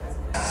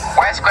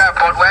Where square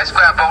board,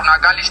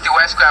 Nagalish the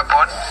where square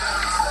board.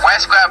 Where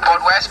square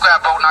board,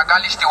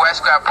 Nagalish the where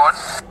square board.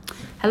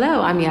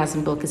 Hello, I'm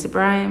Yasmin Bilkis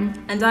Ibrahim.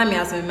 And I'm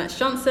Yasmin Metz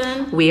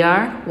Johnson. We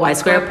are Y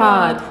Square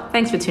Pod.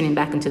 Thanks for tuning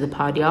back into the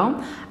pod,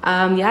 y'all.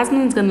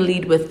 Yasmin's going to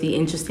lead with the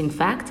interesting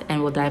fact,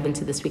 and we'll dive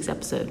into this week's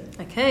episode.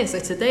 Okay, so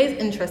today's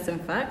interesting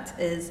fact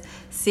is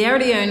Sierra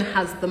Leone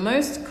has the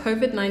most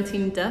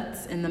COVID-19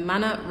 deaths in the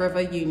Mana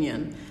River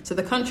Union. So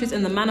the countries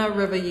in the Mana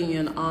River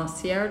Union are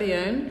Sierra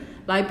Leone,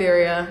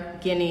 Liberia,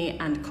 Guinea,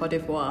 and Cote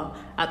d'Ivoire.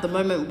 At the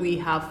moment, we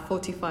have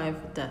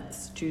 45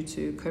 deaths due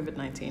to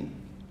COVID-19.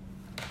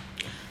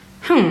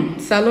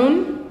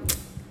 Salon.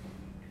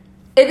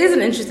 It is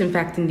an interesting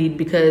fact indeed,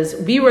 because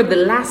we were the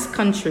last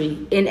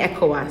country in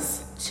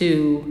ECOWAS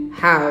to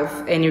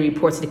have any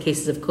reports of the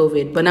cases of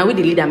COVID, but now we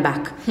delete them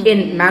back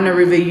in Mana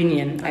River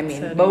Union.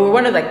 But we're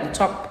one of like the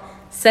top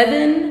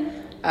 7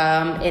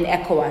 in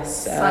ECOWAS.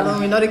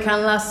 Salon, we know they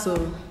can't last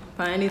so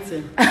by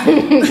anything.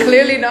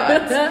 Clearly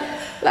not.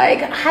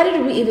 Like, how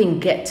did we even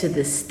get to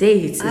the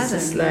States? It's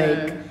just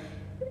like,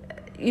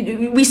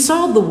 we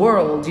saw the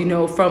world,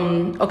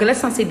 from, okay,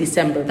 let's not say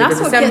December.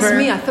 That's what December gets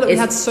me. I feel like we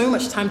had so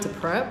much time to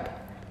prep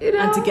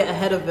and to get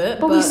ahead of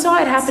it. But we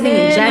saw it happening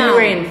in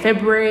January and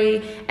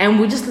February, and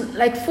we just,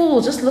 like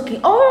fools, just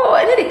looking,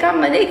 and then they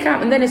come,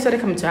 and then it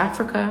started coming to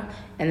Africa,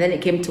 and then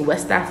it came to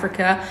West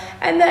Africa.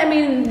 And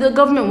then, the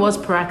government was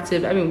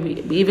proactive.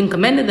 We even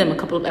commended them a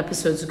couple of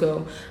episodes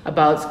ago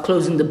about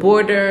closing the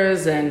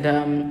borders and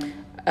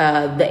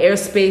the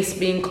airspace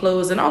being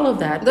closed and all of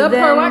that. They're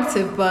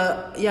proactive,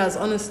 but yes,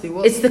 honestly,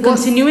 it's the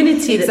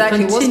continuity.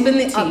 Exactly. What's been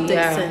the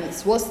update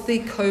since? What's the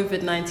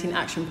COVID-19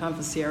 action plan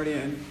for Sierra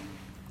Leone?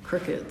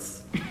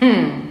 Crickets.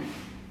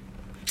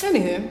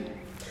 Anywho,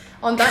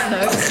 on that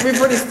note, we've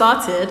already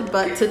started,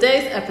 but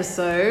today's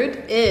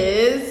episode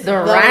is the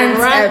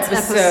rant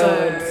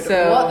episode.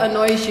 So, what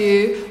annoys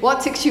you?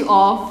 What ticks you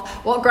off?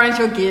 What grinds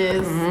your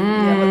gears?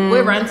 Yeah,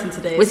 we're ranting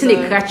today. What's in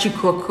the crachi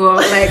coco?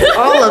 Like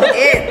all of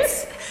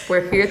it.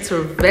 We're here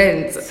to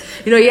vent.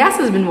 Yas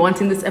has been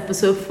wanting this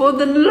episode for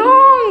the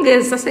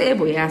longest. I say,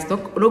 boy, Yas,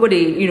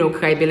 nobody,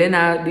 cry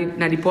na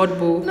the pod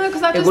bo. No,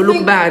 because I just think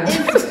look bad.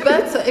 It's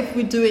better if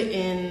we do it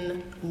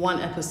in one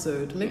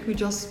episode. Make we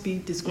just be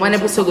disgruntled. One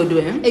episode go do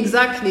it.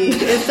 Exactly.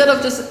 Instead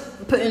of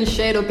just putting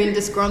shade or being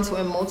disgruntled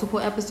in multiple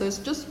episodes,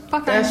 just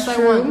fuck out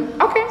inside one.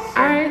 Okay, all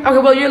right. Okay,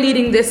 well, you're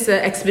leading this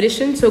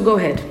expedition, so go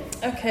ahead.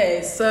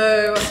 Okay,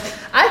 so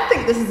I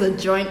think this is a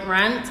joint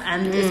rant,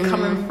 and it's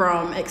coming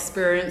from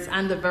experience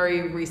and a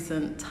very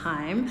recent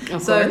time.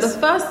 Of so course. the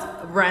first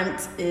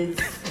rant is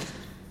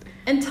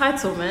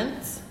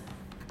entitlement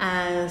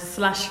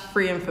 /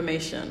 free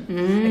information.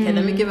 Okay,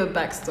 let me give a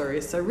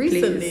backstory. So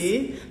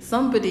recently,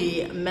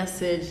 somebody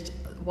messaged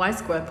Y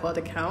Square Pod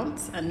account,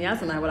 and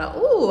Yaz and I were like,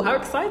 oh, how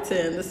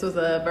exciting. This was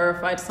a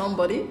verified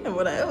somebody, and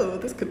we're like, oh,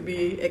 this could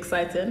be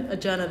exciting, a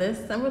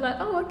journalist. And we're like,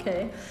 oh,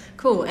 okay,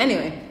 cool.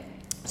 Anyway,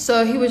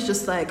 so he was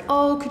just like,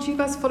 oh, could you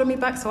guys follow me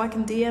back so I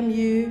can DM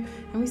you?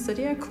 And we said,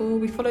 yeah, cool.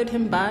 We followed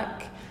him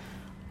back.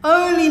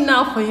 Only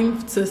now for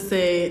him to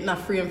say, nah,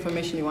 free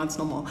information, he wants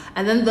no more.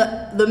 And then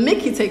the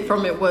Mickey take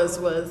from it was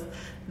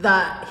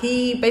that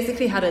he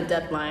basically had a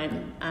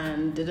deadline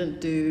and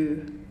didn't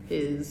do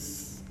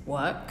his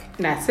work.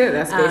 That's it.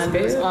 That's basically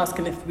and was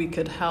asking if we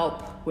could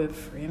help with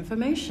free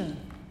information.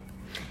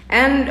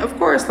 And of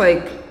course,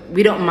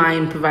 we don't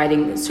mind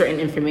providing certain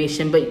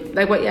information, but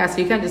like what you asked,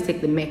 you can't just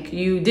take the mick.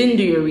 You didn't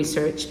do your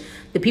research.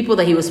 The people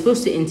that he was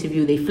supposed to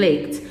interview, they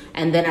flaked.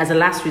 And then as a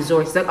last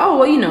resort, it's like, oh,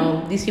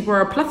 well, these people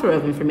are a plethora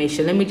of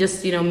information. Let me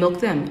just, milk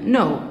them.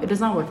 No, it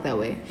does not work that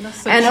way.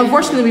 So and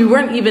unfortunately, we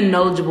weren't even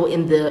knowledgeable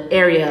in the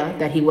area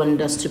that he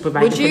wanted us to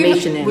provide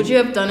information in. Would you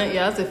have done it,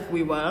 yes, if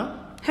we were?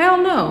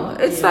 Hell no.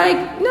 It's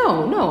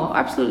no,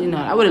 absolutely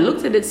not. I would have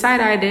looked at it,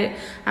 side-eyed it.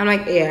 I'm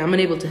like, yeah, I'm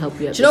unable to help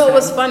you at Do you know what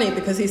was funny?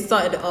 Because he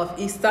started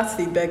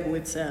the beg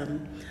with,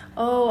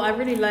 oh, I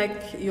really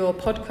like your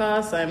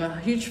podcast. I'm a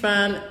huge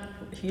fan.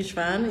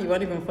 You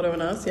weren't even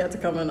following us. You had to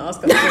come and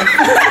ask us.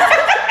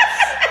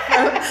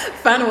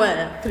 Fan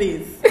where?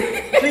 Please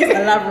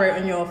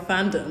elaborate on your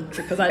fandom,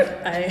 because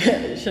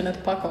I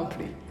shouldn't pas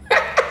compris.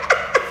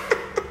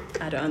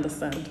 I don't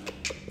understand.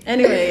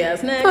 Anyway,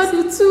 yes, next. Not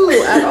you too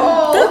at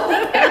all.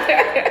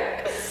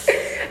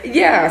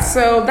 Yeah,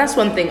 so that's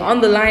one thing.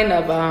 On the line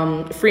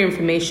of free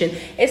information,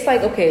 it's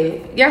like,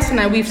 okay, Yas and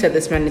I, we've said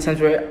this many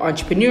times, we're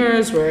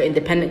entrepreneurs, we're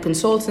independent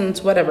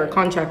consultants, whatever,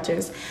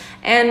 contractors.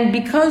 And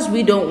because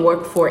we don't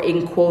work for,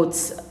 in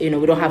quotes, we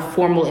don't have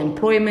formal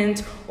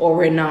employment, or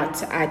we're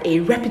not at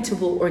a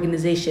reputable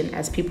organization,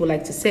 as people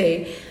like to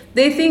say,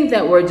 they think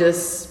that we're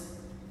just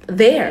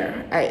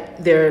there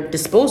at their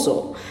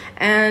disposal.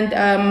 And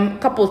a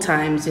couple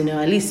times,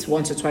 at least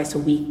once or twice a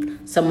week,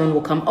 someone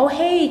will come, oh,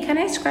 hey, can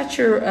I scratch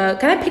your,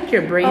 can I pick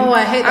your brain? Oh,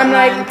 I hate that.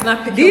 I'm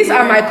like, these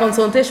are my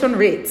consultation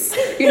rates,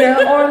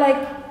 or like,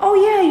 oh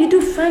yeah, you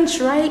do French,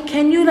 right?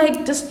 Can you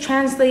just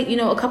translate,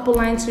 a couple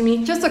lines to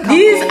me? Just a couple.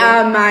 These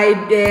are my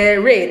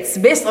rates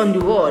based on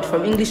the word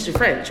from English to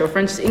French or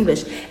French to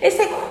English. It's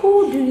like,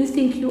 who do you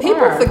think you are?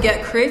 People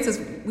forget creators.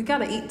 we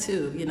gotta eat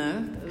too, you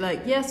know.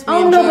 Like yes.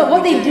 Oh no, but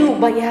what they do,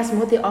 but yes,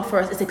 what they offer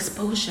us is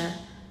exposure.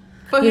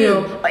 For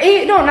you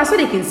who? know, no, that's what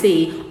they can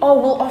say.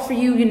 Oh, we'll offer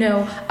you,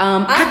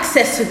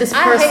 access to this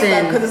person. I hate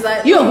that because it's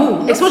like you know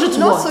who? Exposure to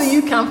not what? so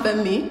you can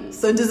fend me.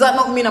 So does that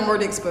not mean I'm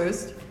already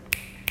exposed?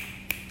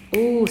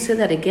 Ooh, say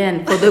that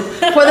again for the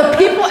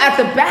people at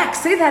the back.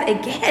 Say that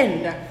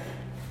again.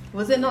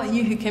 Was it not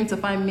you who came to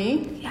find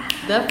me? Yeah.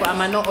 Therefore, am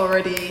I not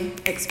already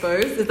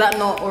exposed? Is that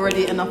not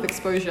already enough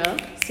exposure?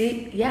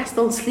 See, yes,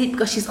 don't sleep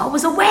because she's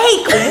always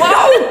awake.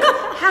 Woke.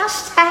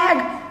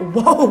 Hashtag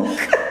woke.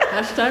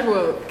 Hashtag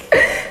woke.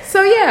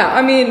 So yeah,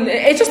 I mean,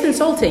 it's just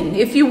insulting.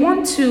 If you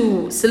want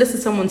to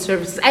solicit someone's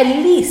services, at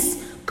least,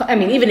 I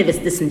mean, even if it's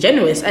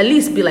disingenuous, at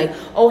least be like,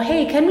 oh,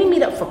 hey, can we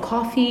meet up for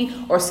coffee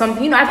or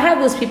something? You know, I've had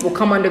those people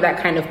come under that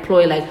kind of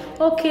ploy, like,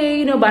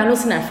 okay, but I know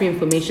it's not free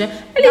information.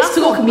 At least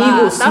to go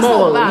small. That's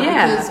not bad,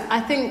 yeah. Because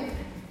I think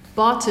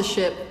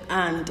bartership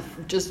and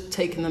just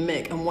taking the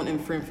mick and wanting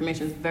free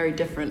information is very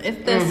different.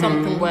 If there's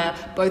something where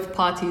both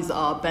parties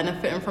are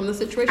benefiting from the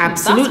situation,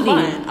 Absolutely.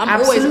 that's fine. I'm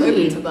Absolutely. always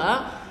open to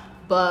that.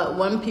 But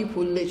when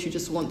people literally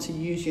just want to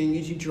use you and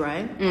use you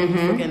dry, and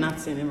you forget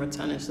nothing in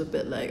return, it's a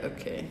bit like,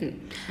 okay,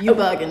 you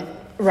bargain.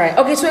 Right.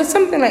 Okay, so it's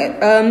something like,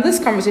 this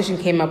conversation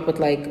came up with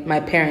like my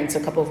parents a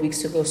couple of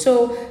weeks ago.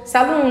 So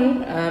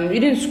Salon, you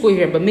didn't school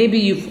here, but maybe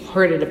you've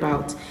heard it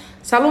about.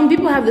 Salon,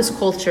 people have this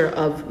culture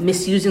of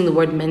misusing the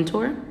word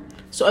mentor.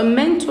 So a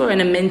mentor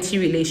and a mentee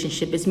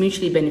relationship is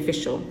mutually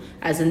beneficial,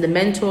 as in the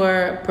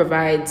mentor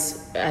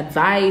provides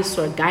advice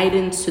or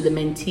guidance to the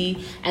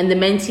mentee, and the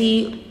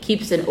mentee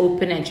keeps an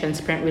open and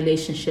transparent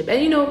relationship.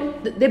 And,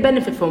 they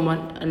benefit from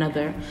one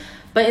another.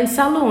 But in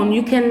Salon,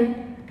 you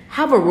can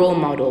have a role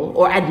model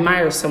or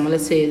admire someone.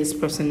 Let's say this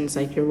person is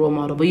like your role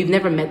model, but you've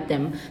never met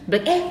them.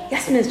 But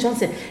Yasmin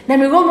Johnson, na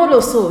my role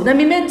model, so na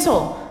my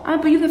mentor.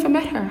 But you've never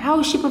met her. How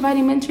is she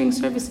providing mentoring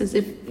services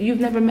if you've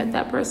never met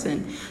that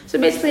person? So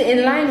basically,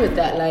 in line with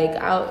that, like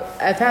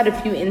I've had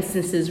a few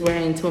instances where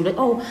I'm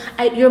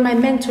like, you're my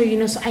mentor,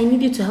 so I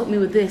need you to help me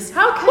with this.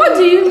 What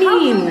do you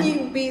mean? How can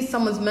you be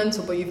someone's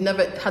mentor, but you've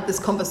never had this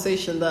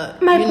conversation that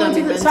my point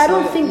is, so I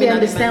don't think they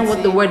understand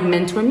what the word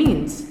mentor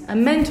means. A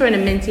mentor and a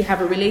mentee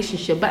have a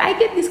relationship, but I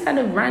get these kind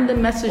of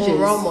random messages. Or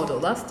role model,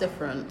 that's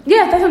different.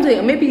 Yeah, that's what I'm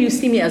saying. Maybe you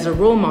see me as a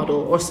role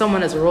model or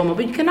someone as a role model,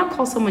 but you cannot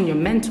call someone your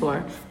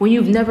mentor when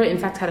you've never, in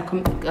fact, had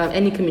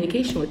any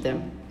communication with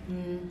them.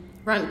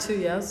 Rant 2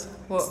 years.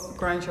 What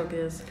grind your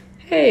gears?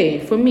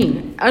 Hey, for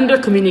me, under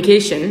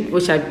communication,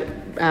 which I've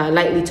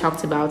lightly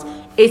talked about,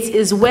 it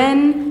is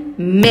when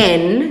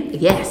men,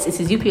 yes, it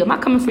is UP. I'm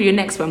not coming for your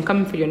next, but I'm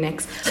coming for your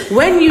next.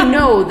 When you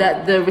know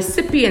that the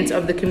recipient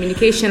of the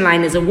communication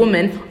line is a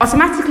woman,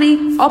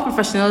 automatically all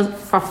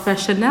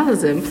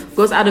professionalism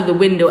goes out of the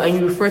window and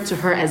you refer to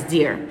her as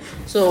dear.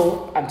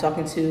 So I'm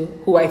talking to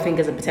who I think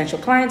is a potential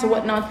client or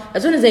whatnot.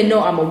 As soon as they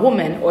know I'm a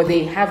woman or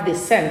they have this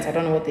sense, I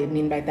don't know what they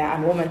mean by that,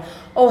 I'm a woman.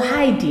 Oh,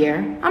 hi, dear.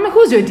 I'm like,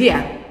 who's your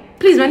dear?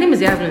 Please, my name is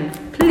Yasmin.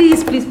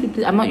 Please, please, please,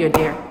 please, I'm not your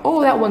dear.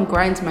 Oh, that one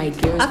grinds my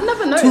gears. I've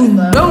never noticed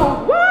that.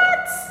 No, what?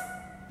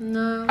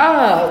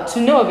 No.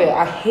 To know of it,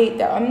 I hate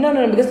that.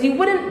 No, because you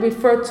wouldn't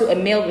refer to a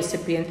male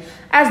recipient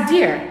as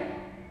dear.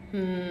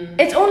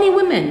 It's only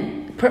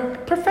women.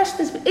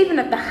 Professionals, even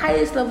at the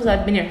highest levels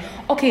I've been here.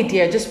 Okay,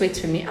 dear, just wait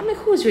for me. I'm like,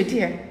 who's your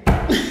dear?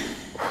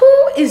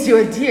 Who is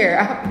your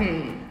dear?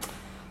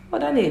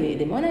 What I need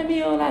them.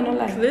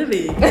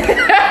 Clearly.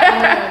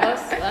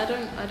 I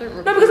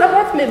don't. No, because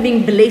apart from it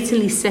being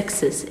blatantly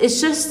sexist,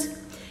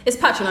 it's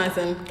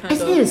patronizing.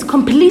 It is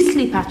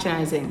completely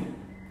patronizing.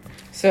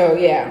 So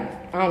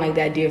yeah, I don't like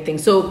that dear thing.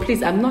 So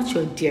please, I'm not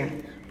your dear.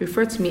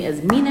 Refer to me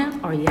as Mina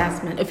or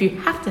Yasmin. If you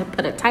have to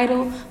put a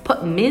title,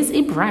 put Ms.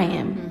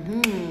 Ibrahim.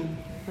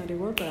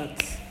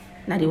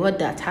 Nadi what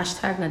that.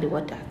 Hashtag Nadi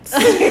what that.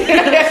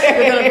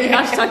 We're gonna be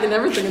hashtagging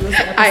everything in this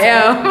episode. I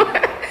am.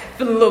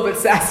 Feeling a little bit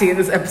sassy in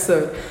this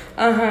episode.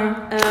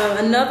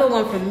 Another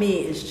one for me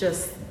is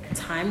just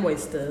time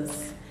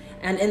wasters.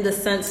 And in the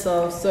sense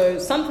of, so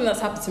something that's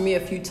happened to me a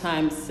few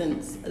times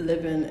since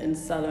living in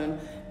Salon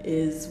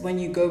is when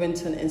you go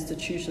into an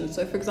institution.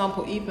 So for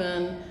example,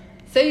 even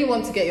say you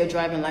want to get your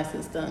driving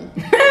license done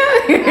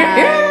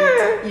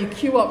and you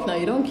queue up now.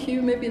 You don't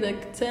queue maybe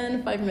like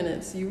 5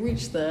 minutes. You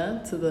reach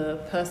there to the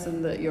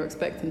person that you're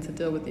expecting to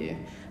deal with you,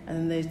 and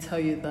then they tell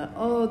you that,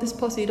 oh, this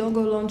posse don't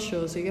go lunch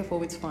show, so you get 4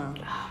 weeks fine.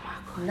 Oh my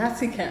God.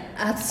 Natty can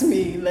ask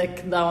me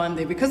like that one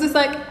day, because it's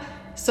like,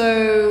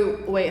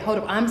 so wait, hold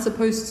up, I'm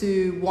supposed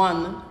to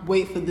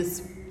wait for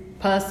this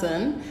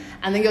person,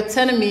 and then you're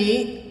telling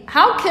me,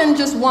 how can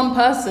just one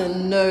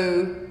person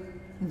know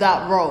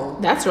that role?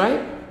 That's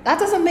right. That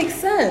doesn't make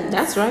sense.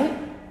 That's right.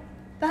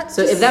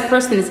 If that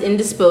person is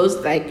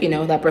indisposed, like,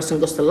 that person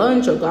goes to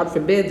lunch, or God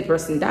forbid, the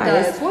person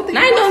dies. That's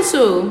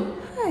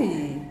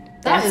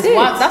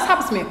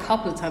happened to me a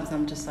couple of times, and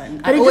I'm just like,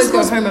 I always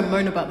go home and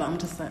moan about that. I'm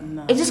just like,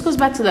 no. It just goes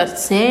back to that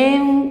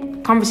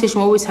same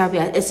conversation we always have.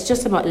 Yeah, it's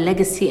just about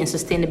legacy and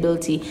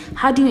sustainability.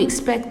 How do you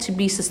expect to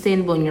be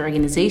sustainable in your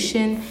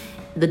organization,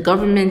 the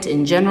government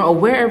in general, or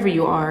wherever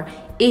you are,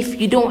 if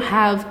you don't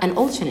have an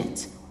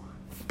alternate?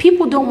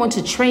 People don't want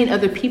to train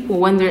other people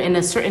when they're in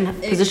a certain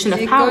position of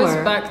power. It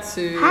goes back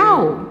to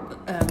how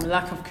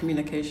lack of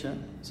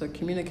communication. So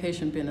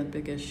communication being a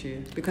big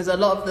issue, because a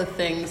lot of the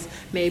things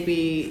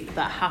maybe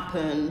that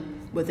happen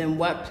within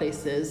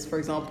workplaces, for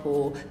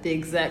example, the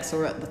execs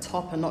are at the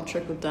top and not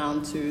trickled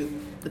down to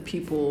the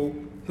people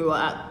who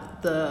are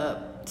at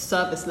the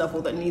service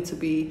level that need to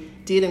be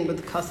dealing with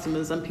the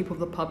customers and people of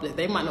the public.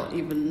 They might not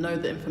even know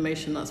the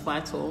information that's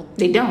vital.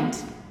 They don't.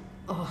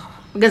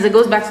 Because it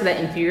goes back to that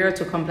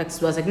inferiority complex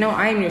as well. It's like, no,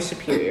 I am your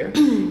superior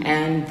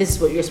and this is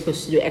what you're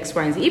supposed to do, X,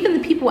 Y, and Z. Even the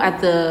people at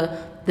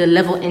the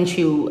level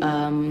entry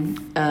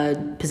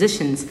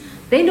positions,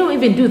 they don't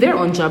even do their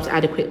own jobs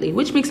adequately,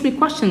 which makes me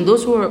question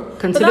those who are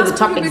considered the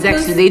top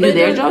execs. Do they do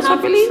their jobs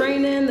properly?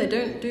 Training, they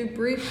don't do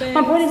briefing.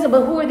 My point is,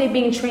 but who are they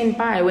being trained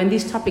by when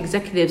these top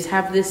executives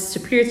have this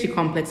superiority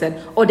complex that,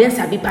 oh, then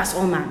sabi pass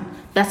all man.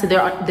 That's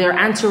they're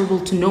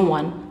answerable to no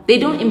one. They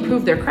don't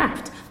improve their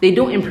craft. They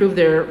don't improve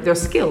their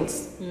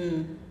skills.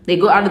 They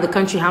go out of the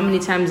country how many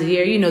times a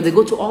year? You know, they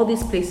go to all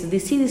these places. They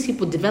see these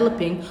people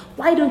developing.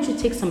 Why don't you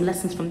take some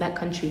lessons from that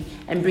country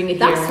and bring it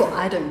here? That's what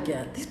I don't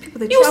get. These people,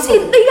 they you travel.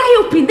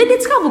 See, they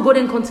travel, go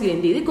to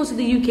continent. They go to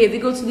the UK, they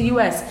go to the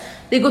US,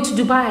 they go to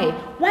Dubai.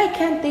 Why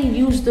can't they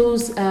use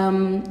those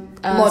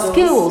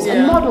skills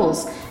and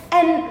models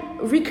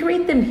and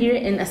recreate them here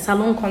in a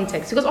salon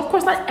context? Because of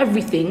course, not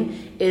everything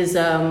is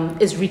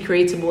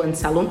recreatable in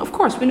salon. Of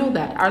course, we know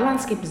that our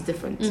landscape is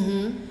different.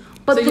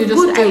 But so the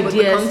good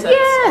ideas,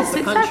 yes,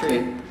 exactly.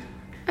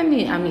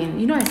 Country. I mean,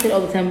 you know, I say it all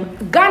the time.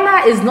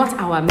 Ghana is not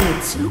our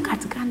mate. Look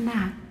at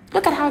Ghana.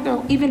 Look at how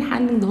they're even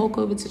handling the whole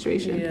COVID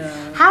situation. Yeah.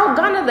 How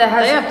Ghana that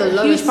has they have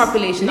the a huge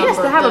population. Yes,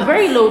 they have a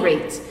very low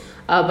rate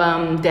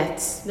of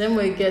deaths. Then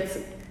we get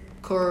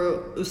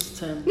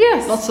Ustem.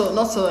 Yes, not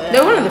so.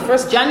 They're one of the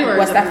first January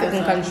West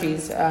African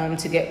countries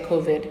to get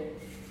COVID.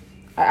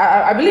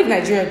 I believe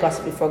Nigeria got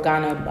it before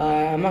Ghana.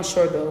 I'm not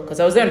sure though, because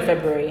I was there in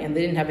February and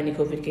they didn't have any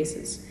COVID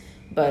cases.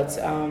 But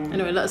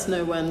anyway, let us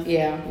know when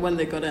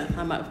they got it.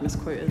 I might have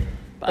misquoted,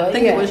 but I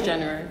think it was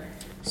January.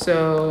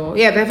 So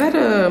yeah, they've had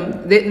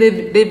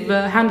they've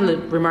handled it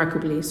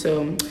remarkably.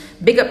 So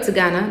big up to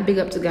Ghana, big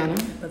up to Ghana.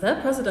 But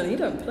their president, he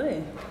don't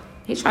play.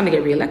 He's trying to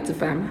get re-elected,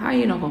 fam. How are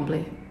you not gonna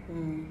play?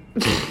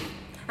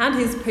 And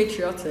he's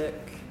patriotic,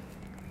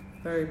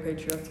 very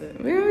patriotic.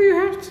 Well, you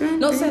have to.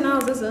 Not saying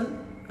ours isn't.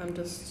 I'm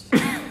just.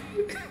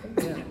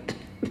 Yeah.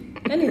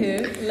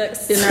 Anywho,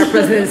 next. Didn't our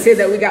president say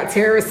that we got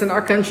terrorists in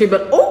our country?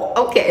 But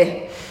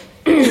okay.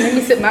 Let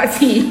me sip my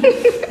tea.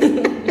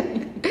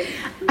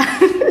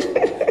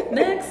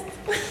 Next.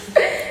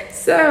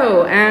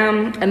 So,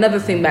 another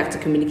thing back to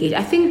communication.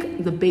 I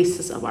think the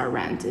basis of our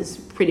rant is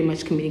pretty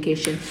much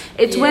communication.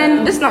 It's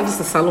when, this is not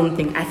just a salon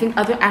thing. I think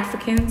other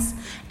Africans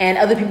and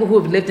other people who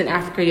have lived in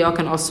Africa, y'all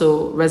can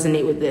also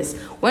resonate with this.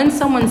 When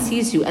someone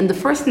sees you and the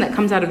first thing that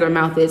comes out of their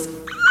mouth is,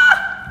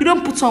 you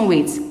don't put on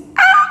weight.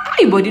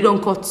 Your body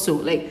don't cut so.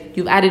 Like,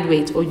 you've added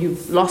weight or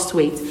you've lost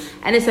weight.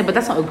 And they said, but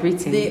that's not a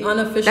greeting. The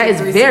unofficial That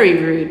is greeting. very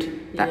rude.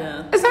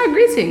 It's not a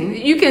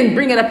greeting. You can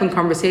bring it up in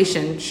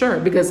conversation, sure,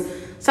 because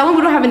salon,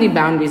 we don't have any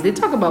boundaries. They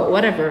talk about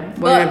whatever,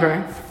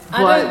 whatever.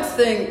 I don't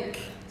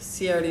think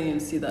Sierra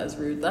Leoneans see that as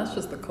rude. That's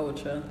just the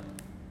culture.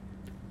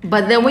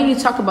 But then when you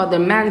talk about the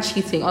man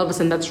cheating, all of a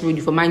sudden that's rude.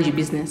 You for mind your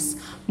business.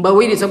 But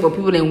when you talk about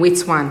people in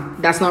weight one,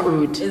 that's not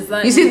rude. Is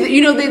that you see?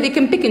 You know they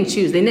can pick and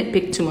choose. They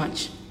nitpick too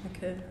much.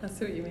 Okay, I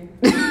see what you mean.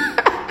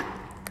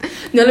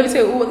 No, let me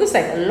tell you. This is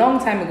like a long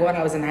time ago when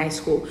I was in high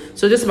school.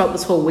 So just about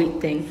this whole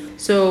weight thing.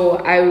 So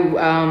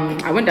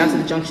I went down to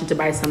the junction to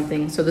buy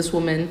something. So this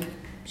woman,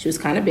 she was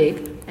kind of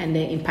big, and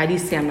then in Paddy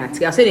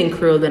I'll say it in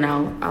Creole, then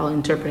I'll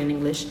interpret in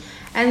English.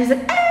 And he's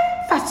like,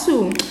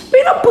 Fatu, but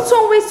you don't put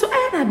on weight so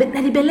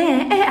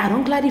I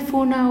don't glad it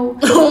for now.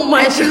 Oh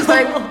my! And she was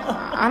like,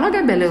 I don't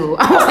get belly.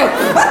 I was like,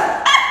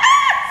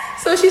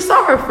 so she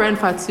saw her friend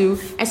Fatu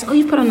and said, oh,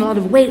 you put on a lot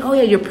of weight. Oh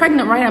yeah, you're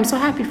pregnant, right? I'm so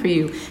happy for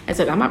you. I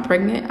said, I'm not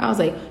pregnant. I was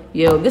like,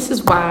 yo, this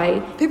is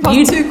why people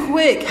are too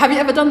quick. Have you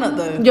ever done that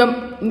though?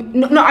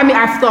 No, I mean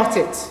I've thought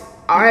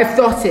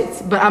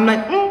it, but I'm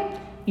like,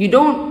 you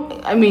don't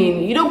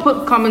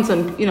put comments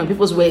on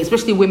people's weight,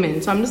 especially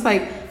women. So I'm just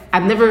like,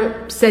 I've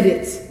never said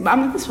it, but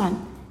I'm like, this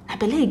one, I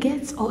believe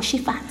gets, she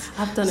fat.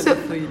 I've done it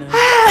before, you know.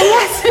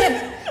 Yes.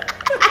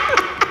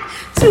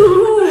 To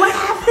who? What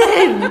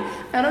happened?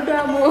 I don't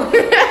know more.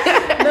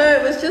 No,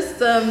 it was just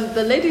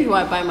the lady who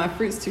I buy my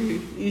fruits to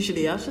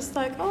usually. I was just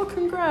like, oh,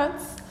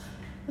 congrats.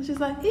 And she's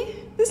like,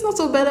 this not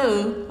so bad.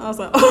 I was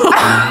like,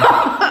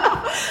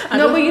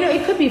 no, but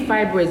it could be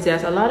fibroids.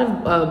 Yes, a lot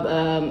of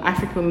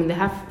African women, they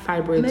have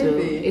fibroids.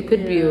 Maybe. It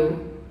could be.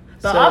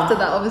 But after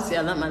that, obviously,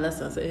 I learned my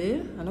lesson. I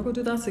said, I'm not going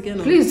to do that again.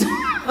 Please.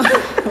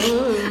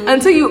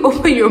 Until you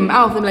open your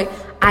mouth and be like,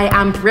 I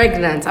am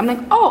pregnant. I'm like,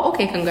 oh,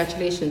 okay,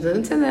 congratulations. And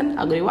until then,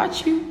 I'm going to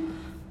watch you.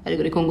 I'm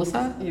going to Congo,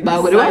 sir. But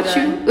I'm going to watch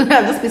you.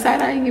 I'm just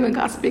beside-eyeing you and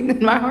gossiping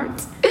in my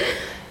heart.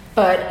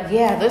 But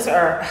yeah, those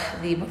are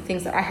the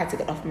things that I had to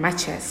get off my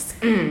chest.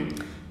 What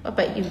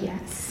about you,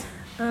 Yes?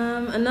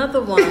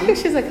 Another one.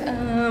 She's like,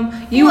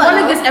 you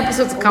wanted this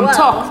episode to come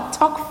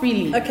talk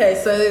freely. Okay,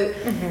 so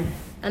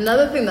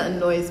Another thing that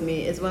annoys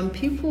me is when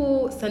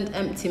people send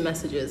empty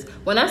messages.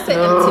 When I say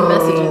empty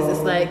messages,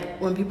 it's like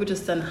when people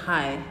just send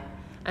hi.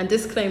 And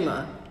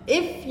disclaimer,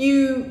 if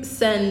you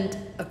send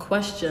a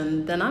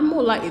question, then I'm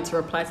more likely to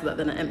reply to that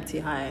than an empty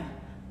hi.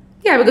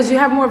 Yeah, because you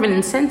have more of an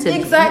incentive.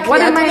 Exactly.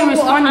 What am I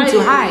responding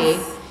to? Hi.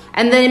 Is.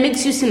 And then it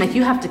makes you seem like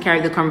you have to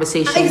carry the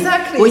conversation.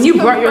 Exactly. When you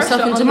brought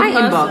yourself into my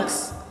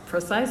inbox.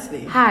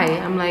 Precisely. Hi.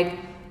 I'm like,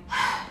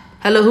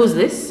 hello, who's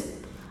this?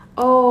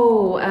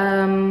 Oh,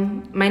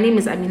 my name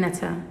is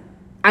Aminata.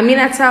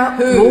 Aminata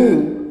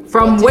who?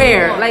 From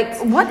where? Like,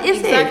 what is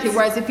it? Exactly.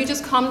 Whereas if you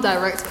just come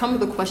direct, come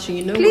with a question,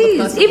 you know. Please,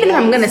 what the person even if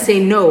I'm wants. gonna say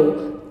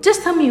no,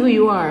 just tell me who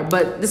you are.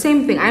 But the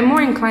same thing, I'm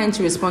more inclined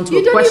to respond to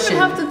a question. You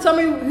don't even have to tell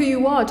me who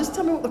you are. Just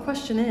tell me what the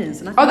question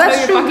is. And I can that's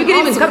tell you true. if I We can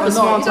even answer cut it the or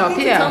small not. talk. You don't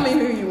need Yeah. to tell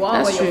me who you are,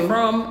 That's where you're true.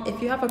 from.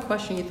 If you have a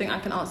question you think I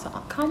can answer,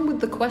 come with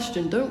the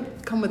question.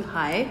 Don't come with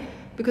hi.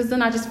 Because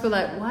then I just feel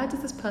like, why does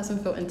this person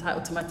feel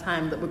entitled to my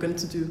time that we're going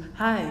to do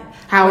hi?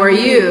 How are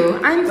you?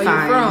 I'm Where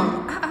fine. you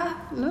from?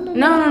 No.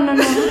 No.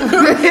 Who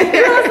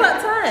has that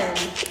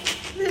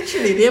time?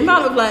 Literally, the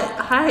amount of like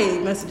hi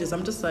messages,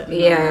 I'm just like, no,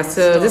 Yeah,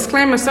 so stop.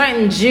 disclaimer,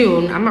 starting in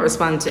June, I'm not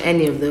responding to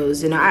any of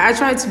those. You know, I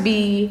try to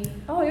be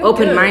you're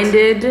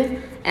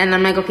open-minded, and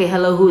I'm like, okay,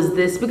 hello, who is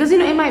this? Because, you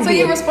know, it might So be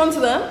you respond to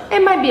them?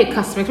 it might be a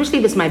customer, especially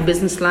if it's my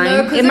business line.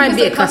 No, because it might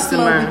be a with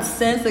customer.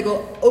 sense, they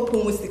go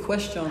open with the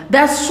question.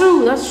 That's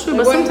true. But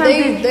When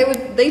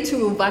sometimes they too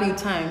will value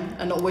time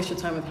and not waste your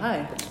time with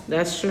hi.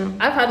 that's true.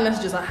 I've had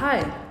messages like hi,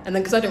 and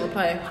then because I didn't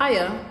reply,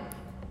 hiya,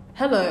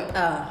 hello,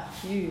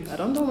 I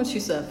don't know what you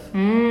said.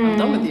 I'm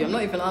done with you. I'm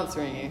not even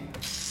answering you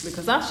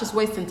because that's just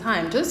wasting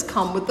time. Just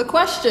come with the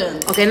question.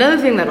 Okay, another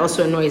thing that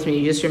also annoys me,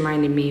 you just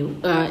reminded me,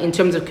 in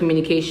terms of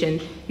communication,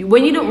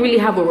 when you don't really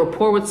have a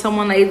rapport with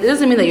someone, like, it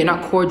doesn't mean that you're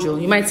not cordial.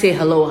 You might say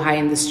hello, hi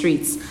in the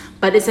streets,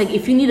 but it's like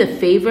if you need a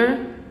favor,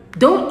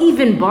 don't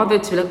even bother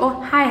to be like,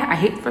 oh,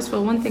 hi. First of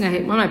all, one of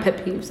my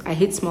pet peeves, I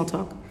hate small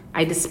talk.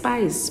 I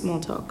despise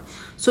small talk.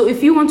 So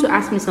if you want to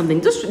ask me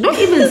something, just don't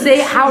even say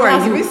how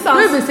are you.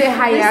 Don't even say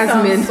hi,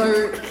 Yasmin.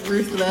 So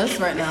ruthless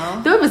right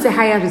now. Don't even say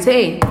hi, Yasmin.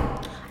 Say, hey,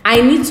 I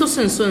need so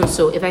and so and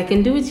so. If I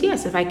can do it,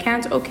 yes. If I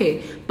can't,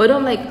 okay. But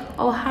don't like,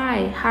 oh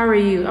hi, how are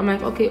you? I'm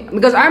like, okay,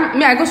 because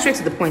I go straight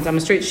to the point. I'm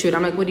a straight shooter.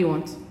 I'm like, what do you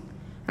want?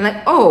 I'm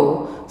like,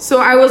 oh,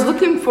 so I was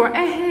looking for,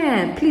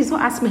 please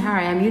don't ask me how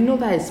I am. You know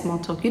that is small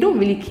talk. You don't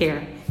really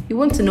care. You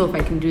want to know if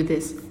I can do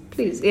this.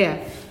 Please,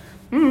 yeah.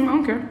 I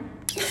don't care.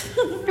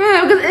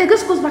 Yeah, because it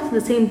just goes back to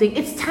the same thing.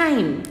 It's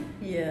time.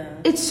 Yeah.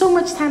 It's so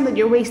much time that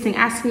you're wasting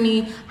asking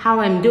me how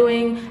I'm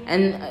doing,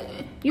 and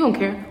you don't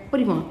care. What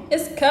do you want?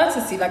 It's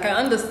courtesy. Like, I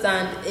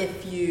understand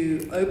if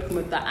you open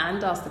with that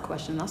and ask the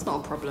question, that's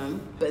not a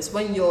problem. But it's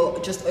when you're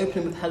just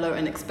opening with hello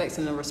and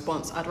expecting a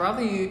response. I'd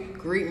rather you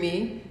greet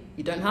me.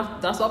 You don't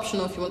have, that's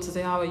optional if you want to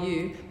say how are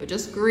you, but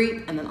just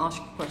greet and then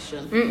ask a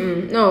question.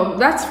 No,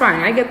 that's fine.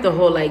 I get the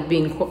whole like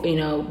being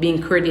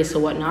courteous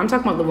or whatnot. I'm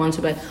talking about the ones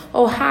who are like,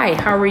 oh hi,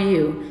 how are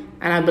you?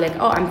 And I'll be like,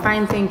 oh, I'm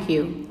fine, thank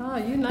you. Oh,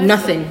 you nice.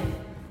 Nothing.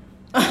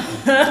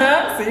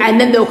 And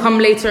then they'll come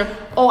later.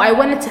 Oh, I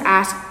wanted to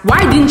ask, why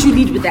didn't you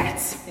lead with that?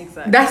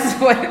 Exactly. That's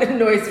what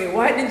annoys me.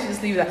 Why didn't you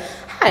just leave that?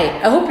 Hi,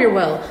 I hope you're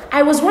well.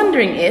 I was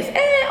wondering if,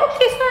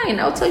 okay, fine.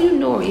 I'll tell you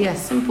no.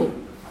 Yes, simple.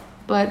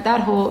 But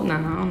that whole, I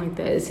don't like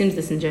that. It seems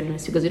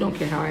disingenuous because you don't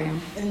care how I am.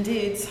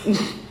 Indeed.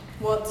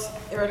 What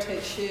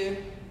irritates you?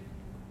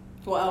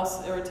 What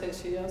else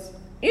irritates you, yes?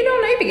 You know,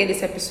 let me begin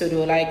this episode.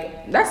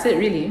 Like, that's it,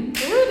 really.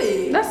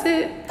 Really? That's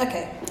it.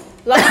 Okay.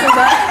 Last thing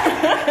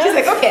that She's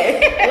like,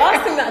 okay.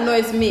 last thing that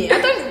annoys me.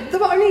 There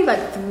were only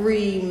like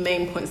 3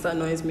 main points that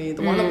annoys me.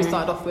 The one that we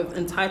started off with,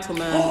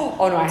 entitlement, Oh,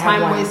 no, I have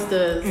time one.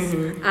 wasters,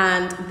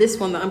 and this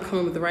one that I'm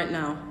coming with right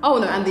now. Oh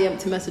no, and the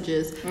empty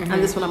messages,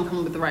 and this one I'm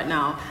coming with right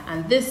now.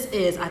 And this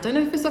is, I don't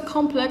know if it's a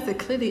complex. It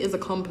clearly is a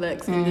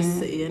complex in this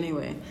city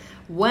anyway.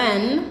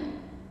 When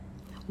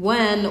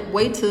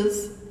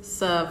waiters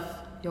serve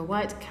your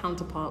white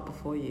counterpart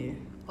before you.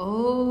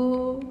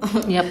 Oh,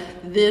 Yep.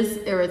 This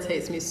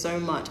irritates me so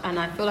much, and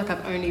I feel like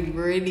I've only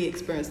really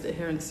experienced it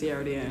here in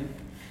Sierra Leone.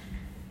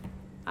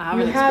 I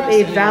haven't You have a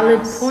experienced it anywhere valid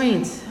else.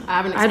 point.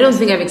 I don't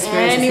think I've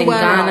experienced this in anywhere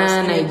Ghana, else,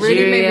 and Nigeria. It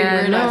really made me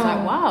realize, no.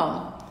 like,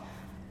 wow,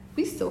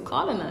 we still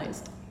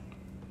colonized.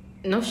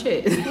 No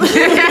shit.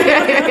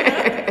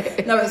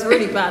 No, it's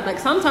really bad. Like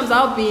sometimes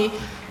I'll be,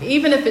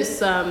 even if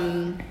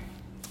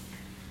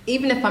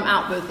I'm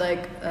out with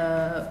like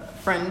a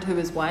friend who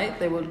is white,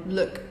 they will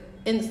look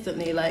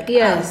instantly like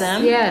Yes, at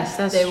them. yes,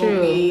 that's they true.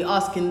 will be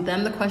asking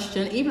them the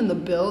question. Even the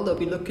bill, they'll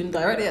be looking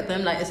directly at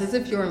them. Like it's as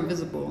if you're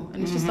invisible,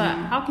 and it's just like,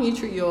 how can you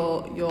treat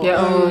your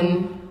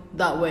own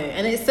that way?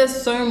 And it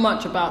says so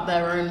much about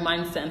their own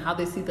mindset and how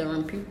they see their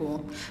own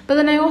people. But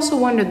then I also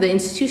wonder the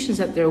institutions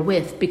that they're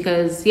with,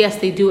 because yes,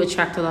 they do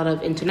attract a lot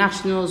of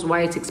internationals,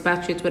 whites,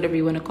 expatriates, whatever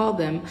you want to call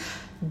them.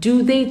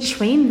 Do they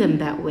train them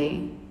that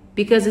way?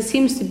 Because it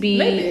seems to be,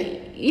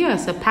 Maybe.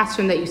 yes, a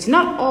pattern that you see.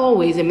 Not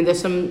always. I mean,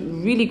 there's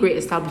some really great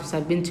establishments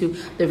I've been to.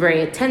 They're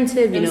very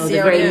attentive, you know,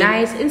 they're very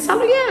nice. In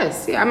Salo,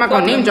 yes. Yeah, I'm not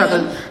going to name drop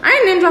them. I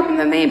ain't name dropping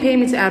them. They ain't paying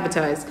me to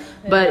advertise.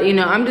 Yeah. But, you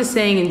know, I'm just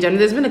saying in general,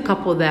 there's been a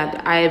couple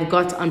that I've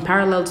got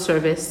unparalleled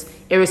service,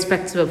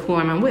 irrespective of who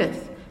I'm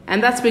with.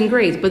 And that's been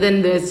great. But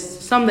then there's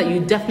some that you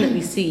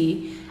definitely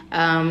see.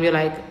 You're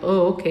like,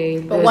 oh,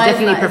 okay. But why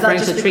definitely is that?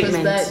 preferential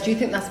treatment. Do you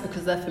think that's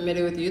because they're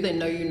familiar with you? They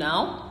know you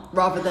now?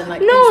 Rather than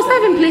like no, it's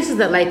not even places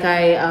that like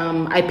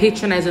I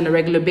patronize on a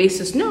regular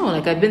basis. No,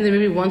 like I've been there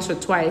maybe once or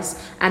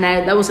twice, and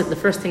that was like the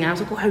first thing I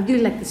was like, oh, I really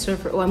like this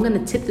server. Oh, I'm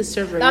gonna tip this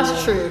server.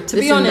 That's true. To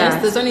be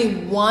honest, there's only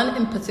one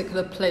in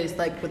particular place,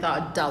 like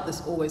without a doubt, this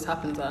always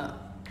happens at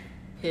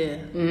here.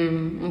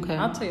 Okay,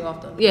 I'll tell you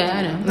after. Yeah,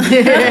 I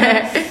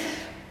know.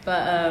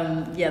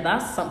 But yeah,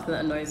 that's something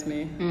that annoys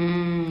me.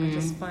 I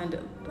just find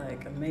it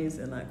like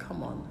amazing. Like,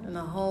 come on, in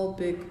a whole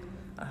big.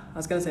 I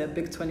was going to say a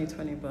big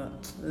 2020,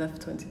 but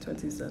left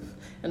 2020 stuff.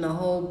 In a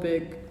whole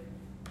big,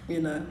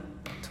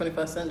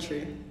 21st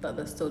century, that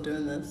they're still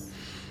doing this.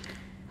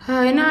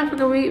 In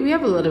Africa, we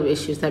have a lot of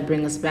issues that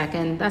bring us back,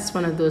 and that's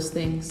one of those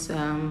things.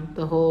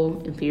 The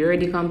whole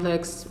inferiority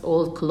complex,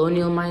 old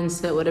colonial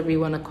mindset, whatever you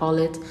want to call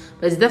it.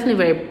 But it's definitely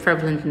very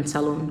prevalent in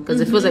Salone,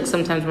 because it feels like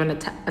sometimes we're in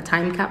a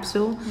time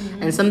capsule,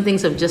 and some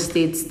things have just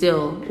stayed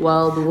still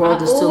while the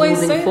world is still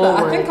moving forward.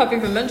 That. I think I've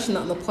even mentioned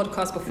that on the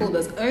podcast before.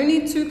 There's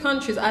only 2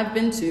 countries I've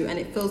been to, and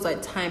it feels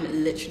like time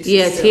literally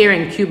Yeah, it's still. here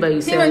in Cuba, you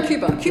said. Here in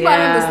Cuba. Cuba,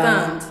 I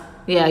understand.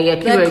 Yeah,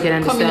 Cuba you can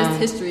understand. Communist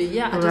history,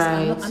 yeah.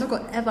 Right. I'm not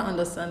going to ever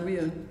understand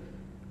real.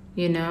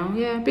 You know,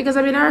 yeah, because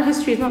I mean, our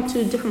history is not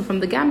too different from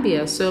the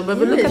Gambia. So, but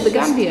we look at the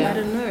Gambia, I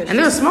don't know, and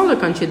they're a smaller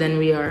country than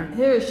we are.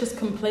 Here, it's just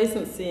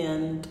complacency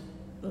and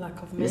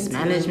lack of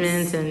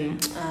mismanagement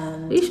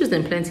and issues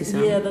in plenty.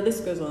 So yeah, the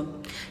list goes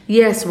on.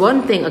 Yes,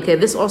 one thing. Okay,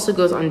 this also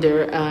goes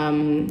under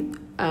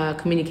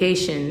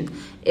communication.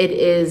 It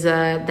is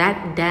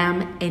that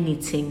damn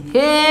anything.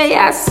 Hey,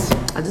 yes.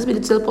 I just made a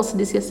tell post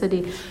this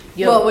yesterday.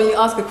 Well, when you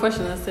ask a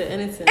question, I say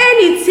anything.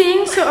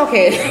 Anything. So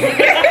okay,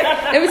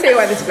 let me tell you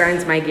why this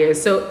grinds my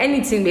gears. So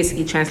anything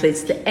basically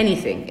translates to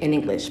anything in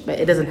English, but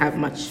it doesn't have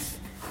much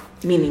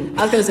meaning.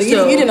 I was gonna say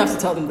you didn't have to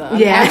tell them that.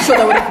 Yeah, I'm sure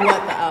they would have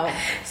worked that out.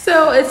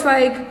 So it's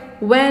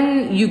like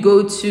when you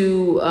go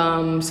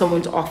to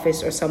someone's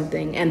office or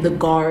something, and the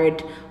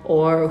guard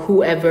or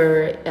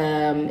whoever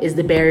is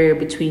the barrier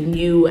between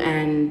you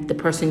and the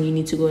person you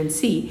need to go and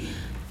see.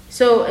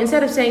 So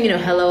instead of saying,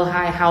 hello,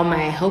 hi, how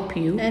may I help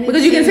you?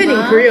 Because you can say it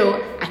in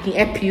Creole, I can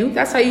help you.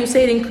 That's how you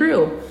say it in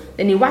Creole.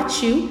 Then he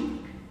watch you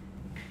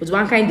with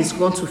one kind of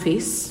disgruntled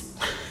face.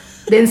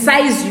 Then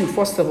size you,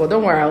 first of all.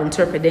 Don't worry, I'll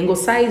interpret. Then go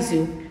size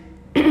you.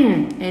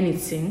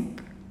 Anything.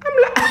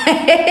 I'm like,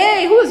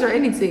 hey, who is there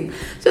anything?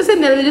 So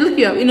then they look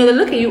you up, they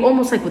look at you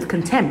almost like with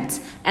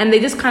contempt. And they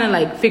just kind of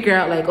like figure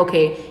out like,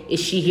 okay, is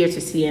she here to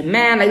see a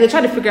man? Like they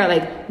try to figure out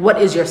like, what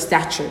is your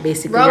stature,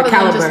 basically, rather your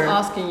caliber. Than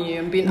just asking you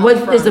and being what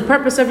upfront. Is the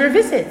purpose of your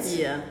visit?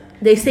 Yeah.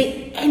 They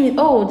say,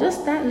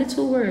 just that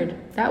little word.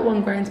 That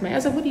one grinds my ass. I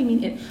was like, what do you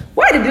mean?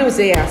 Why did they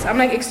say yes? I'm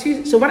like,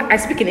 excuse. So when I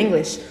speak in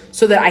English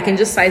so that I can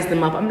just size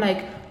them up, I'm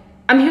like,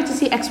 I'm here to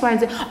see X, Y, and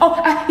Z.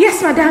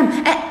 Yes, madam.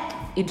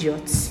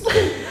 Idiots.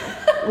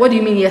 What do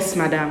you mean, yes,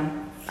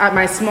 madam? At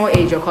my small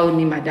age, you're calling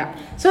me madam.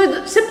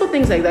 So simple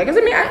things like that. Because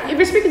I mean, if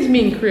you're speaking to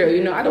me in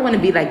Creole, I don't want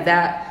to be like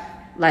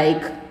that.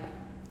 Like,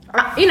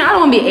 I don't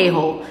want to be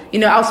a-hole.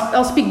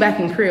 I'll speak back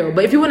in Creole.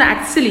 But if you want to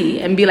act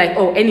silly and be like,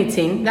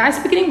 anything, then I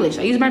speak in English.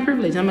 I use my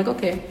privilege. I'm like,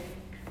 okay.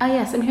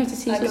 Yes, I'm here to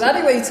see you. I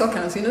like the way you talk, so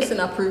it's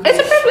not privilege. It's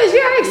a privilege,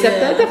 yeah, I accept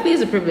that. It definitely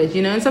is a privilege,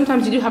 And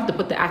sometimes you do have to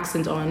put the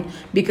accent on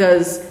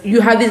because you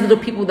have these little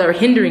people that are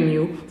hindering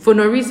you for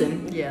no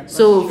reason. Yeah.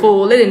 So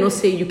for letting us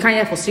say you can't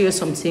have for serious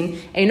something,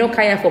 and can't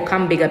have for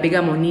come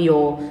bigger money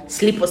or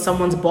sleep with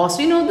someone's boss.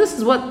 This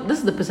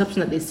is the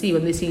perception that they see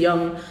when they see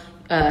young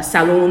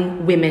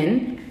Salone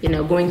women,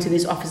 going to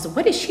these offices.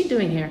 What is she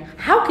doing here?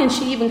 How can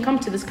she even come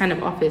to this kind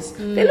of office?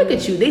 They look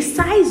at you, they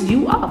size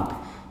you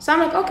up. So I'm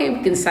like, okay,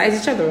 we can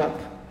size each other up.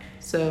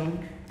 So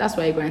that's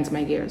why it grinds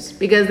my gears.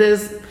 Because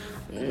there's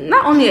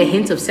not only a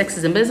hint of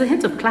sexism, but there's a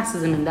hint of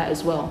classism in that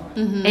as well.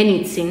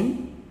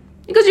 Anything.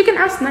 Because you can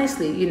ask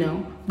nicely,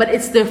 but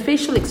it's their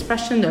facial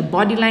expression, their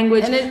body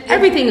language, and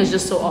everything is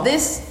just so off.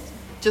 This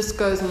just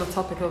goes on the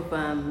topic of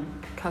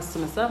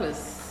customer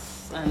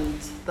service and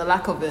the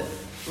lack of it,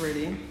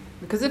 really.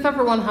 Because if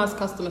everyone has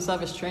customer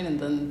service training,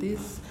 then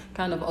these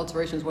kind of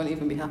alterations won't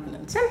even be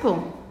happening.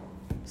 Simple.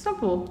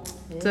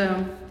 Yeah.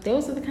 So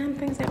those are the kind of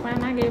things that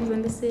grind my gears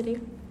in the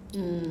city.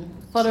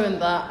 Following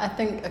that, I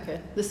think,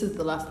 this is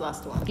the last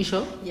one. You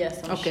sure?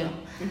 Yes, I'm sure.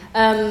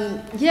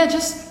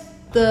 Just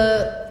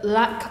the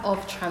lack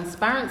of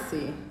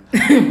transparency.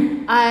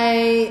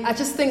 I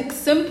just think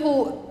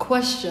simple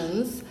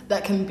questions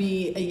that can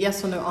be a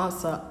yes or no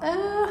answer,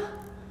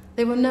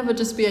 they will never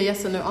just be a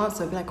yes or no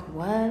answer. Be like,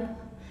 what?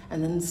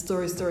 And then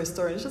story. It's just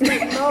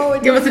like, no.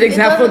 Give us an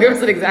example.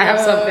 I have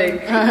something.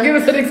 Give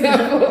us an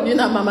example. You're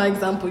not my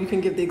example. You can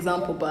give the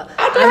example, but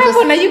I don't have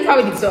one. Now you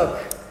probably talk.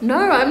 No,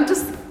 I'm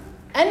just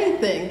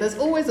Anything. There's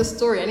always a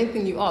story.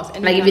 Anything you ask.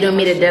 Like if you don't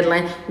meet a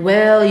deadline,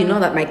 well, you know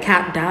that my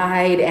cat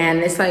died, and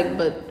it's like,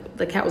 but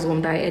the cat was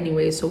gonna die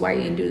anyway, so why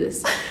you didn't do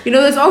this? You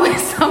know, there's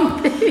always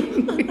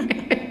something.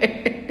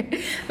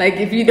 Like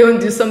if you don't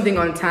do something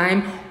on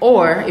time,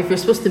 or if you're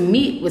supposed to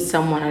meet with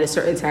someone at a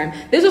certain time.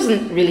 This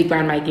doesn't really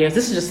grind my gears.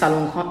 This is just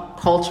salon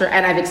culture,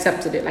 and I've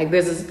accepted it. Like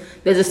there's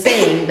a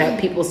saying that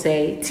people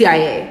say,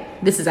 TIA,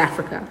 this is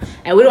Africa.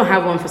 And we don't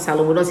have one for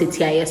salon. We don't say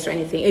TIS or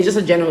anything. It's just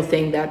a general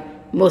thing that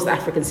most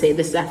Africans say,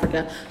 this is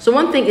Africa. So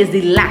one thing is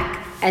the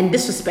lack and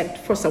disrespect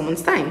for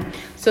someone's time.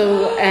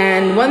 So,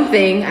 and one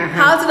thing...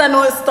 How did I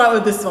not start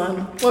with this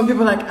one? When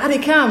people are like,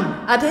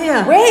 Adikam,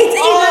 Adeya. Wait,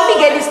 let me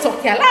get this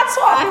talk here. That's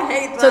what I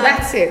hate that. So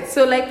that's it.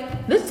 So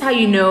like, this is how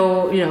you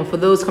know, for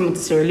those coming to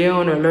Sierra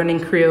Leone or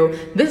learning Creole,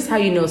 this is how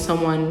you know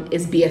someone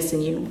is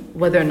BSing you,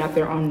 whether or not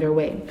they're on their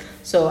way.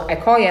 So I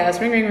call Yas,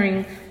 ring, ring,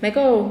 ring. I'm like,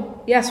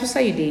 oh, Yas, what's how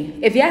you do?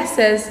 If Yas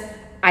says,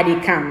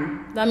 Adikam,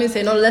 that means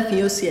they're not left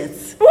you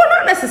yet. well,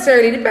 not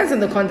necessarily. It depends on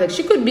the context.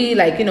 She could be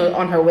like,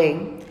 on her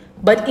way.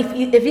 But if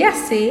you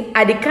say,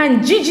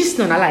 Adikan Gigi's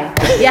no lie.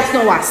 Yes,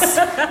 no was.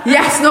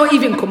 Yes, no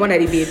even come on at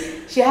the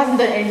bit. She hasn't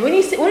done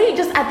anything. When you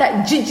just add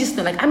that Gigi's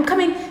no, like I'm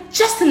coming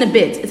just in a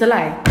bit, it's a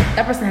lie.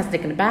 That person hasn't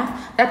taken a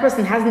bath. That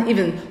person hasn't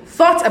even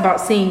thought about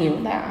seeing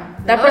you.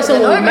 That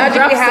person will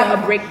magically have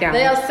a breakdown.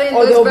 They are saying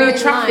or those there'll very be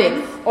traffic.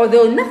 lines. Or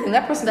there'll nothing.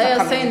 That person's They not are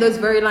coming. saying those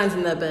very lines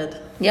in their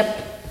bed.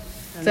 Yep.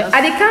 So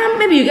Adikam,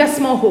 maybe you get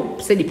small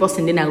hope. Say the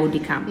person didn't go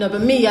Adikam. No,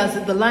 but me,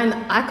 as the line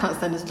I can't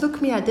stand is,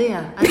 look me,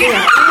 Adeya.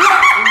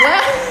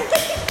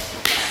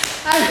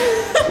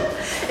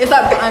 It's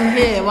like, but I'm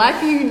here. Why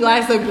can you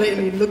lie so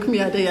blatantly? Look me,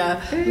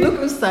 Adeya. Look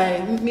who's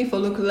me for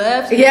look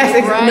left. Yes,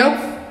 look right.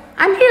 Nope.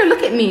 I'm here.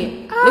 Look at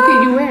me. Look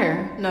at you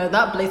where. No,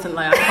 that blatant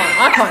lie.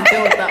 I can't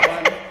deal with that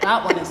one.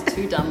 That one is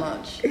too damn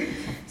much.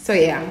 So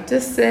yeah,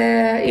 just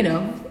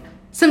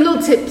some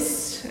little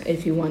tips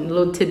if you want,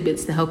 little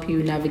tidbits to help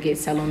you navigate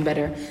salon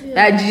better.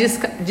 Yeah.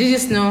 You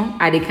just know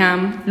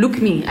Adikam,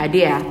 look me,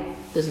 Adeya.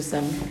 Those are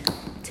some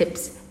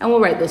tips, and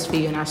we'll write those for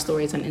you in our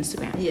stories on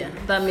Instagram. Yeah,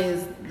 that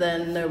means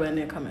they're nowhere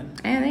near coming.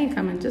 And they ain't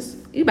coming. Just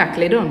you back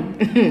later on.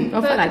 Don't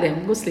feel like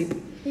them. Go sleep.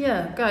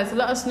 Yeah, guys,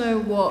 let us know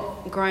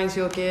what grinds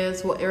your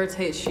gears, what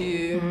irritates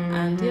you,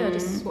 and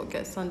just what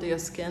gets under your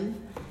skin,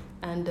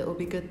 and it will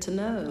be good to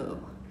know.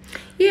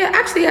 Yeah,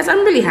 actually, yes,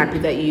 I'm really happy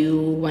that you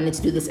wanted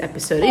to do this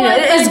episode.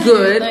 It is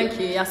good. Thank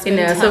you. Yes,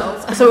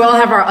 so we'll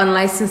have our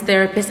unlicensed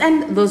therapists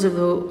and those of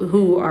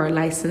who are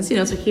licensed,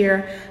 to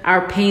hear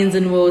our pains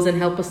and woes and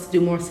help us to do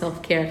more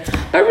self-care.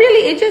 But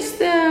really, it just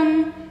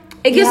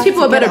it gives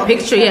people a better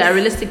picture, a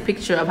realistic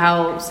picture of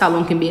how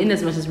salon can be. In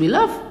as much as we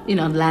love, the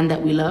land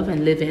that we love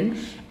and live in,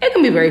 it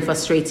can be very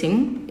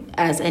frustrating,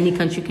 as any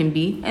country can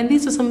be. And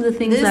these are some of the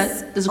things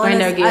that just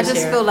grind our gears. I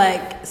just feel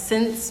like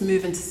since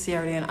moving to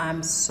Sierra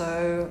Leone,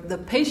 the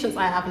patience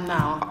I have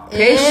now.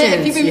 Patience.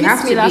 If you've been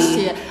with me last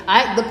year,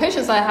 the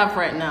patience I have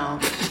right now.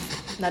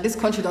 Now this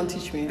country don't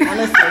teach me,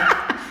 honestly.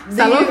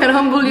 Salon can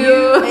humble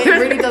you. It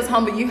really does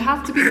humble. You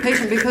have to be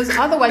patient, because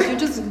otherwise you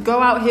just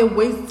go out here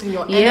wasting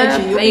your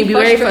energy. You'll be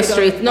very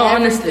frustrated. No,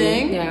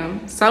 everything.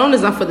 honestly, salon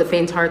is not for the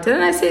faint-hearted.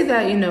 And I say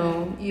that,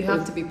 you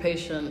have to be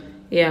patient.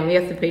 Yeah, we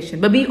have to be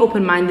patient, but be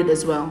open-minded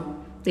as well,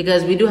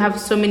 because we do have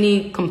so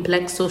many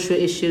complex social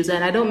issues,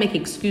 and I don't make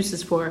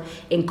excuses for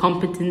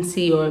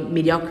incompetency or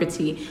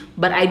mediocrity,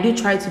 but I do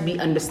try to be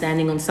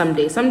understanding on some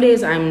days. Some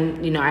days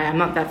I'm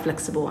not that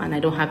flexible and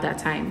I don't have that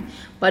time,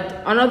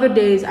 but on other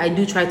days I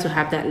do try to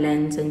have that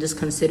lens and just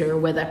consider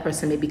where that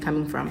person may be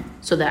coming from,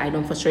 so that I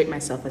don't frustrate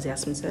myself, as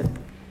Yasmin said.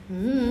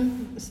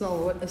 It's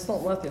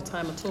not worth your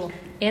time at all.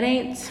 It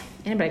ain't.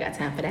 Anybody got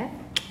time for that?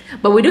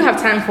 But we do have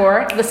time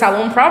for the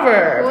salon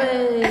proverb.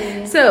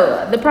 Way.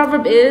 So the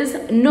proverb is,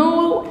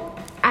 no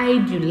eye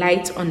do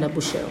light on the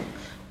bushel,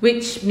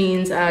 which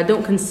means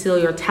don't conceal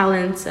your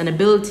talents and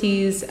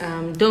abilities.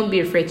 Don't be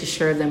afraid to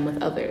share them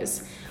with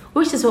others,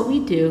 which is what we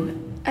do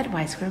at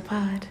Y Square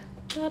Pod.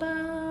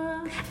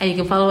 Ta-da. And you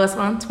can follow us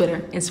on Twitter,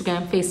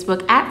 Instagram,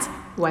 Facebook at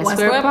Y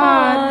Square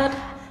Pod.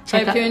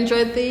 Hope you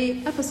enjoyed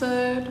the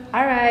episode.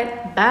 All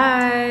right.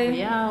 Bye.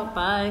 Yeah,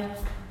 bye.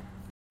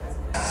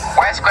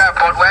 Y Square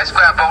Pod,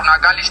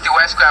 Nagalish the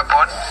Y Square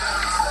Pod.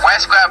 Y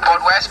Square Pod,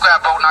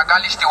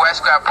 Nagalish the Y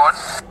Square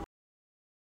Pod.